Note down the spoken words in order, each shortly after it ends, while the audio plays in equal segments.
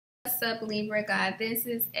What's up, Libra God? This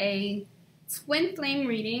is a twin flame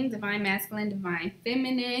reading, divine masculine, divine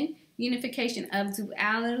feminine, unification of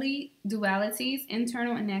dualities,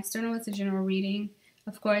 internal and external. It's a general reading.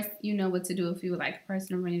 Of course, you know what to do if you would like a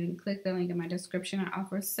personal reading. Click the link in my description. I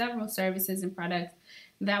offer several services and products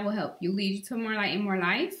that will help you lead you to more light and more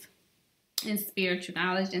life, and spiritual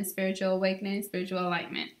knowledge and spiritual awakening, spiritual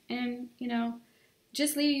enlightenment, and,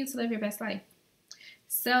 just lead you to live your best life.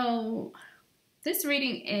 So this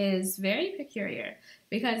reading is very peculiar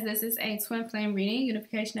because this is a twin flame reading,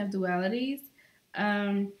 unification of dualities.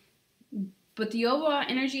 But the overall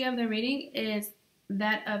energy of the reading is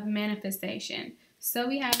that of manifestation. So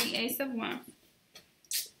we have the Ace of Wands.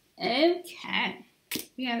 Okay.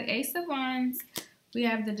 We have the Ace of Wands. We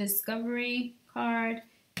have the Discovery card.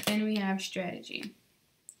 And we have Strategy.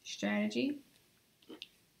 Strategy.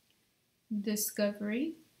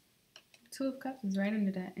 Discovery. Two of Cups is right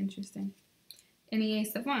under that. Interesting. And the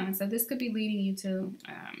Ace of Wands. So this could be leading you to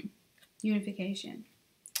unification,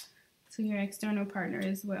 to your external partner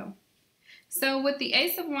as well. So with the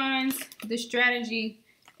Ace of Wands, the Strategy,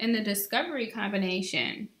 and the Discovery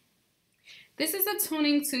combination, this is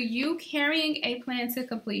attuning to you carrying a plan to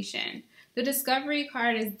completion. The Discovery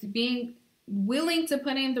card is being willing to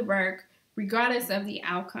put in the work regardless of the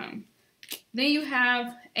outcome. Then you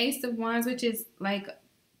have Ace of Wands, which is like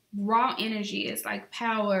raw energy. It's like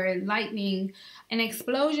power, lightning, an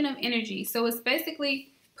explosion of energy. So it's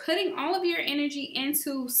basically putting all of your energy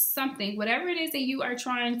into something, whatever it is that you are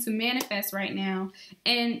trying to manifest right now,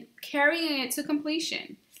 and carrying it to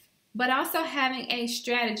completion, but also having a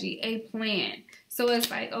strategy, a plan. So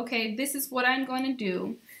it's like, okay, this is what I'm going to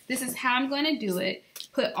do. This is how I'm going to do it.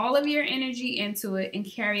 Put all of your energy into it and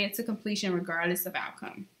carry it to completion regardless of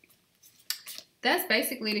outcome. That's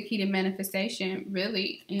basically the key to manifestation,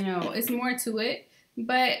 really. It's more to it.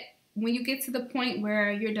 But when you get to the point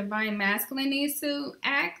where your divine masculine needs to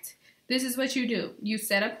act, this is what you do. You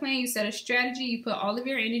set a plan, you set a strategy, you put all of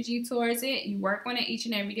your energy towards it, you work on it each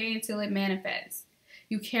and every day until it manifests.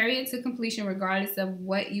 You carry it to completion regardless of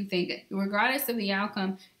what you think. Regardless of the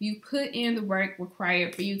outcome, you put in the work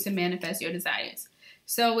required for you to manifest your desires.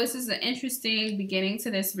 So this is an interesting beginning to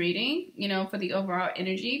this reading, for the overall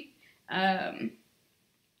energy.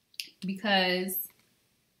 Because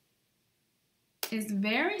it's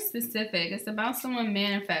very specific. It's about someone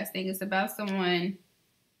manifesting. It's about someone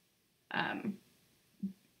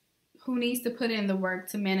who needs to put in the work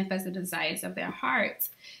to manifest the desires of their hearts.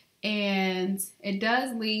 And it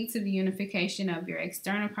does lead to the unification of your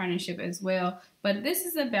external partnership as well. But this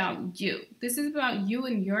is about you. This is about you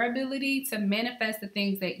and your ability to manifest the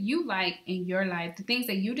things that you like in your life, the things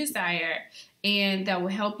that you desire, and that will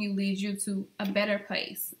help you lead you to a better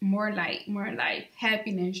place, more light, more life,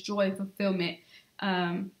 happiness, joy, fulfillment.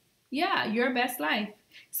 Your best life.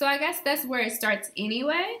 So I guess that's where it starts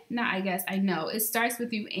anyway. I know. It starts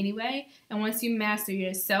with you anyway. And once you master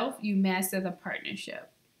yourself, you master the partnership.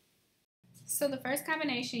 So the first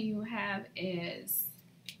combination you have is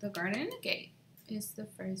the Garden and the Gate. It's the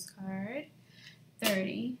first card.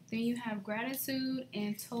 30. Then you have Gratitude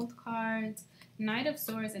and Toth cards, Knight of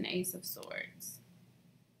Swords and Ace of Swords.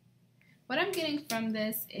 What I'm getting from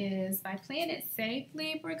this is by playing it safe,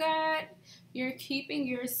 Libra God, you're keeping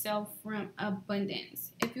yourself from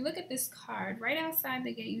abundance. If you look at this card, right outside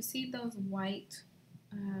the gate, you see those white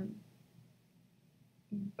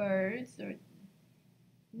birds, or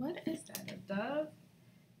what is that, a dove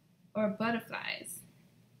or butterflies?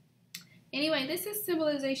 Anyway, this is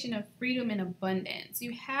symbolization of freedom and abundance.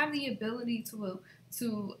 You have the ability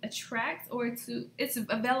to attract, or it's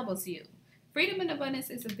available to you. Freedom and abundance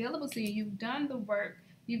is available to you. You've done the work.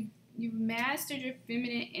 You've mastered your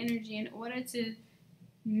feminine energy in order to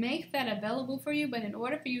make that available for you. But in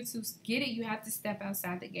order for you to get it, you have to step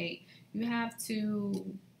outside the gate. You have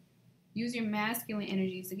to use your masculine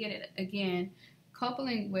energy to get it. Again,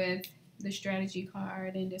 coupling with the Strategy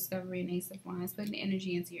card and Discovery and Ace of Wands, putting the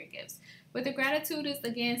energy into your gifts. With the Gratitude is,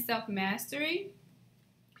 again, self-mastery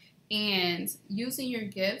and using your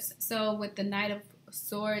gifts. So with the Knight of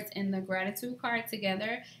Swords and the Gratitude card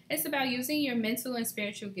together, it's about using your mental and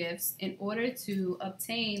spiritual gifts in order to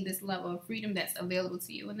obtain this level of freedom that's available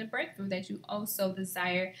to you and the breakthrough that you also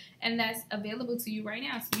desire and that's available to you right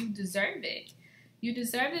now. So you deserve it. You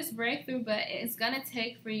deserve this breakthrough, but it's going to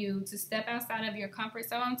take for you to step outside of your comfort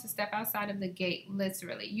zone, to step outside of the gate,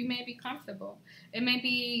 literally. You may be comfortable. It may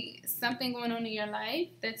be something going on in your life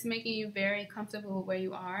that's making you very comfortable where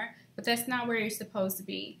you are, but that's not where you're supposed to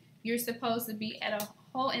be. You're supposed to be at a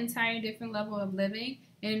whole entire different level of living,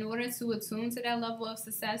 and in order to attune to that level of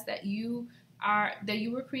success that you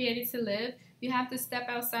were created to live, You have to step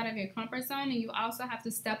outside of your comfort zone, and you also have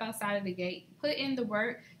to step outside of the gate. Put in the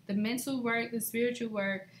work, the mental work, the spiritual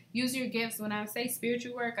work. Use your gifts. When I say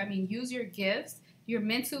spiritual work, I mean use your gifts, your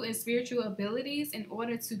mental and spiritual abilities in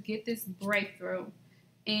order to get this breakthrough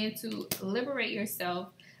and to liberate yourself.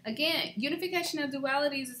 Again, unification of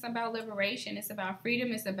dualities is about liberation. It's about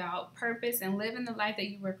freedom. It's about purpose and living the life that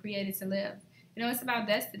you were created to live. You know, it's about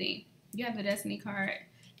destiny. You have the destiny card,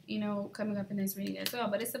 you know, coming up in this reading as well.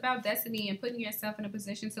 But it's about destiny and putting yourself in a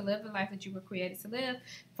position to live the life that you were created to live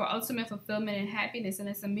for ultimate fulfillment and happiness. And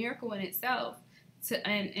it's a miracle in itself.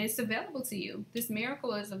 And it's available to you. This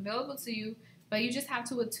miracle is available to you, but you just have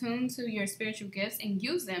to attune to your spiritual gifts and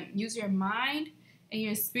use them. Use your mind and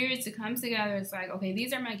your spirit to come together. It's like, okay,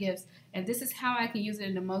 these are my gifts, and this is how I can use it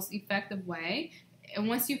in the most effective way. And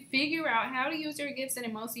once you figure out how to use your gifts in the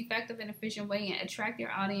most effective and efficient way and attract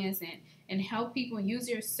your audience and help people and use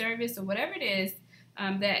your service or whatever it is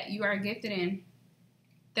that you are gifted in,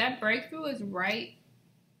 that breakthrough is right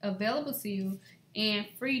available to you. And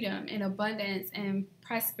freedom and abundance and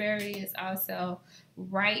prosperity is also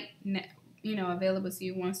right, you know, available to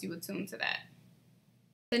you once you attune to that.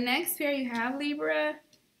 The next pair you have, Libra.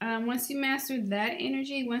 Once you master that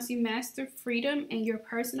energy, once you master freedom in your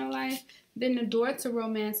personal life, then the door to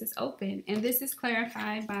romance is open. And this is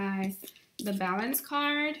clarified by the Balance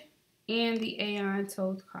card and the Aeon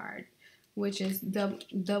Toad card, which is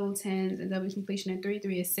double tens and double completion, and 3,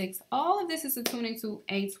 3 is 6. All of this is attuning to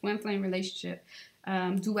a twin flame relationship.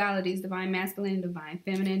 Dualities, divine masculine and divine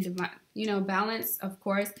feminine. Divine, you know, balance, of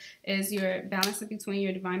course, is your balance between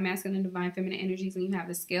your divine masculine and divine feminine energies, and you have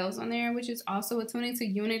the scales on there, which is also attuning to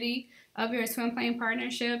unity of your twin flame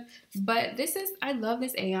partnership. But this is, I love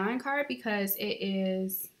this Aeon card because it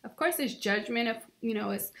is, of course, it's judgment of, you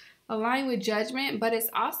know, it's aligned with judgment, but it's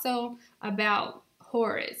also about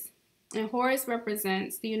Horus. And Horus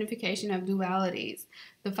represents the unification of dualities,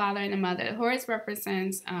 the father and the mother. Horus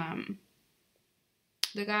represents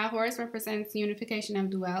the god. Horus represents the unification of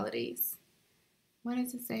dualities. What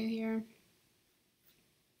does it say here?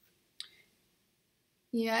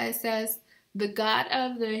 Yeah, it says the god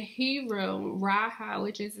of the hero, Raha,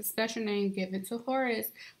 which is a special name given to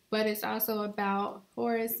Horus, but it's also about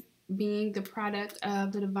Horus being the product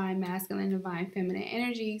of the divine masculine and divine feminine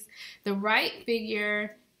energies. The right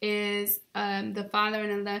figure is the father,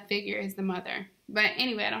 and the left figure is the mother. But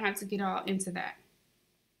anyway, I don't have to get all into that.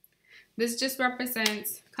 This just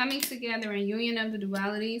represents coming together and union of the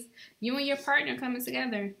dualities. You and your partner coming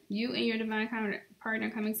together. You and your divine partner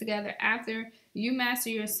coming together. After you master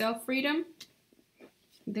your self-freedom,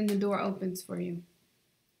 then the door opens for you.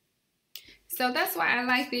 So that's why I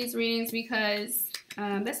like these readings, because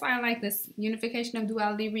that's why I like this unification of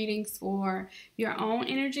duality readings for your own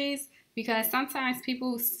energies. Because sometimes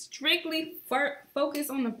people strictly focus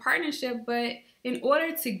on the partnership, but in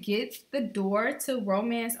order to get the door to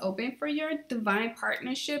romance open for your divine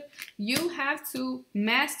partnership, you have to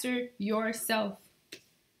master yourself.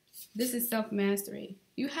 This is self-mastery.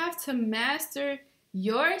 You have to master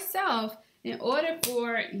yourself in order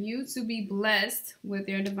for you to be blessed with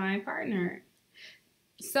your divine partner.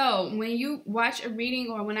 So when you watch a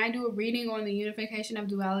reading, or when I do a reading on the unification of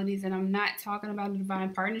dualities, and I'm not talking about the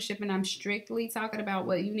divine partnership, and I'm strictly talking about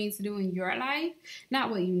what you need to do in your life,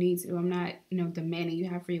 not what you need to do. I'm not, you know, demanding you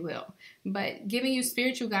have free will, but giving you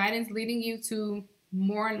spiritual guidance, leading you to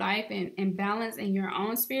more life and balance in your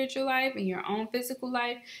own spiritual life and your own physical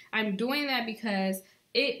life. I'm doing that because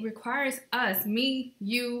it requires us, me,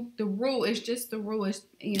 you. The rule is just the rule. Is,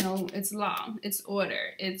 you know, it's law, it's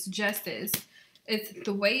order, it's justice. It's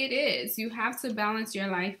the way it is. You have to balance your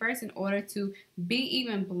life first in order to be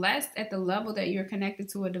even blessed at the level that you're connected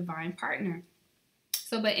to a divine partner.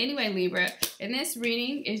 So, but anyway, Libra, in this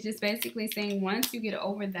reading, it's just basically saying once you get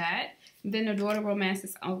over that, then the door to romance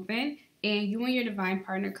is open and you and your divine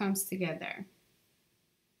partner comes together.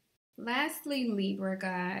 Lastly, Libra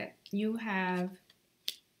God, you have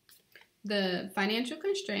the financial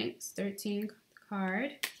constraints, 13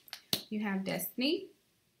 card. You have destiny.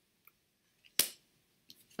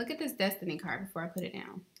 Look at this destiny card before I put it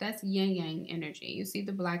down. That's yin yang energy. You see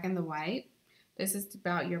the black and the white. This is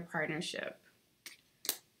about your partnership.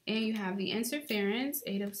 And you have the interference,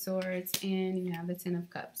 8 of swords, and you have the 10 of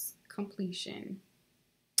cups, completion.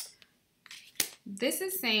 This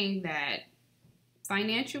is saying that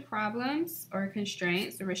financial problems or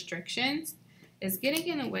constraints or restrictions is getting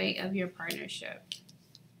in the way of your partnership.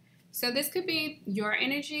 So this could be your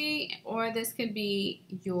energy, or this could be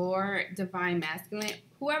your divine masculine,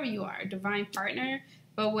 whoever you are, divine partner.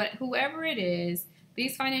 But whoever it is,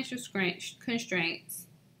 these financial constraints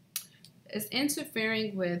is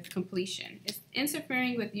interfering with completion.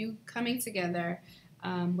 interfering with you coming together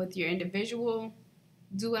with your individual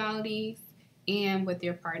dualities and with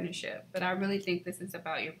your partnership. But I really think this is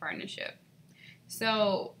about your partnership.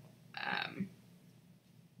 So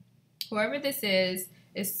whoever this is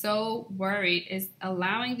so worried, is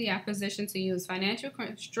allowing the opposition to use financial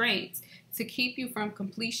constraints to keep you from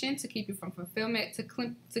completion, to keep you from fulfillment,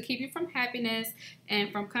 to keep you from happiness,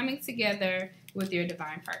 and from coming together with your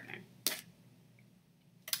divine partner.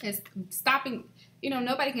 It's stopping,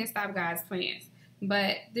 nobody can stop God's plans,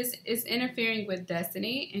 but this is interfering with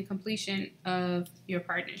destiny and completion of your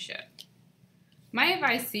partnership. My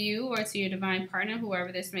advice to you, or to your divine partner,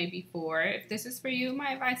 whoever this may be for, if this is for you,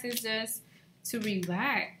 my advice is just to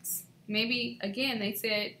relax. Maybe, again, they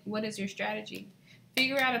said, what is your strategy?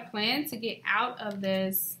 Figure out a plan to get out of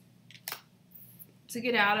this, to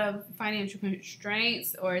get out of financial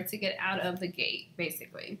constraints, or to get out of the gate,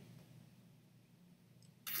 basically.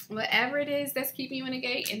 Whatever it is that's keeping you in the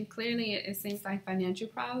gate, and clearly it seems like financial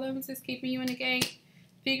problems is keeping you in the gate,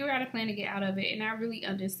 figure out a plan to get out of it. And I really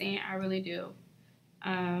understand, I really do.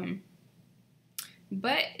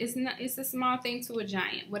 But it's a small thing to a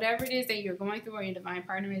giant. Whatever it is that you're going through, or your divine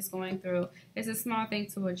partner is going through, it's a small thing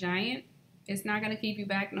to a giant. It's not going to keep you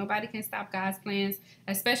back. Nobody can stop God's plans,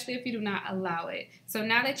 especially if you do not allow it. So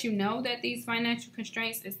now that you know that these financial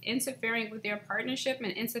constraints is interfering with your partnership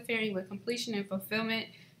and interfering with completion and fulfillment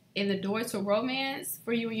in the door to romance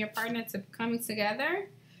for you and your partner to coming together,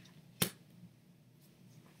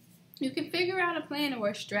 you can figure out a plan or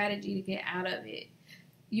a strategy to get out of it.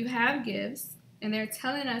 You have gifts. And they're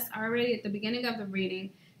telling us already at the beginning of the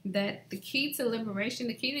reading that the key to liberation,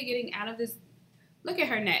 the key to getting out of this, look at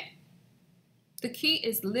her neck. The key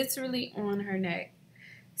is literally on her neck.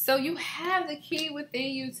 So you have the key within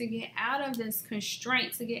you to get out of this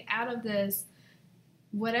constraint, to get out of this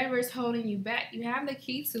whatever is holding you back. You have the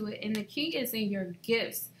key to it, and the key is in your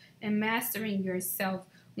gifts and mastering yourself.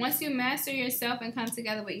 Once you master yourself and come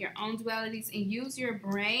together with your own dualities and use your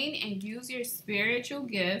brain and use your spiritual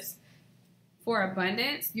gifts for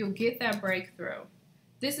abundance, you'll get that breakthrough.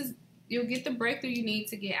 You'll get the breakthrough you need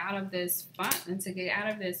to get out of this funk and to get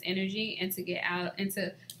out of this energy and to get out and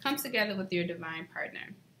to come together with your divine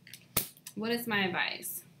partner. What is my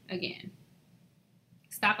advice? Again,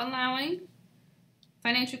 stop allowing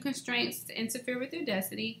financial constraints to interfere with your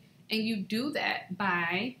destiny, and you do that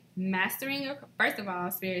by mastering your, first of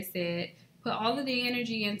all, Spirit said, put all of the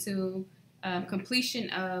energy into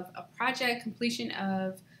completion of a project, completion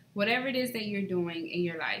of whatever it is that you're doing in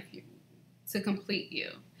your life to complete you.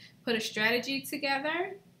 Put a strategy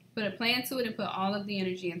together, put a plan to it, and put all of the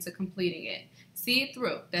energy into completing it. See it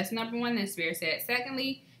through. That's number one that Spirit said.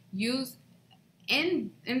 Secondly, use,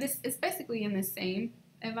 and this is basically in the same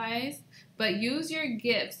advice, but use your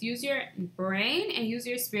gifts. Use your brain and use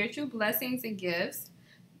your spiritual blessings and gifts.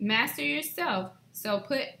 Master yourself. So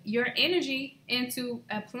put your energy into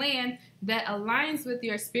a plan that aligns with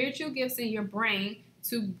your spiritual gifts in your brain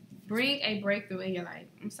to bring a breakthrough in your life.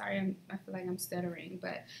 I'm sorry, I feel like I'm stuttering,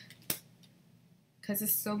 but because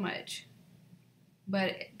it's so much.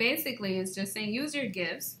 But basically, it's just saying use your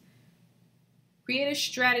gifts. Create a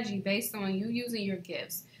strategy based on you using your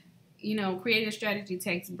gifts. Creating a strategy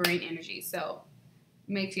takes brain energy. So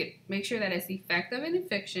make sure that it's effective and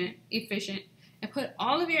efficient, and put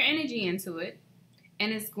all of your energy into it,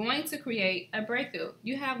 and it's going to create a breakthrough.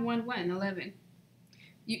 You have 11.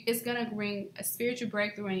 It's going to bring a spiritual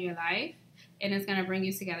breakthrough in your life, and it's going to bring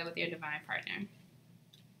you together with your divine partner.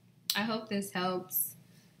 I hope this helps.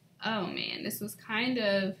 Oh man, this was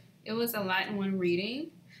it was a lot in one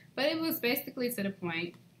reading, but it was basically to the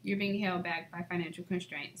point. You're being held back by financial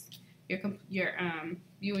constraints. You and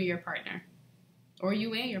your partner, or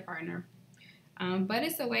you and your partner. But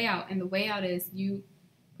it's a way out, and the way out is you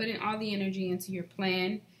putting all the energy into your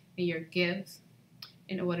plan and your gifts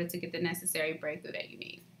in order to get the necessary breakthrough that you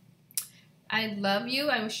need. I love you.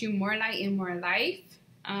 I wish you more light and more life.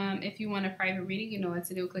 If you want a private reading, you know what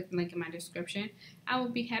to do. Click the link in my description. I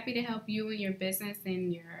would be happy to help you in your business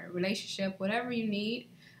and your relationship, whatever you need,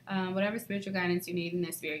 whatever spiritual guidance you need, and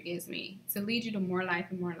that Spirit gives me to lead you to more life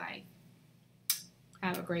and more life.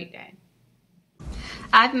 Have a great day.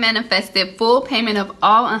 I've manifested full payment of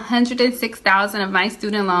all $106,000 of my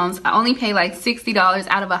student loans. I only pay like $60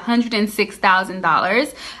 out of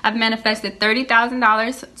 $106,000. I've manifested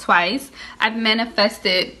 $30,000 twice. I've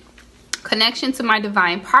manifested connection to my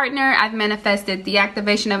divine partner. I've manifested the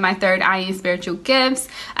activation of my third eye and spiritual gifts.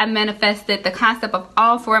 I've manifested the concept of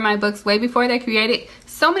all 4 of my books way before they're created.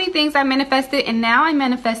 So many things I manifested, and now I'm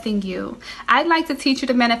manifesting you. I'd like to teach you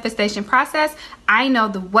the manifestation process. I know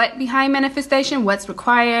the what behind manifestation, what's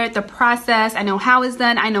required, the process. I know how it's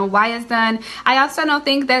done. I know why it's done. I also know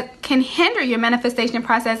things that can hinder your manifestation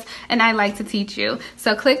process, and I like to teach you.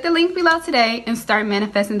 So click the link below today and start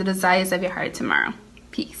manifesting the desires of your heart tomorrow.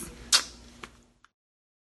 Peace.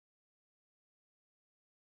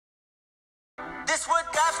 This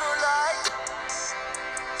what God feel like.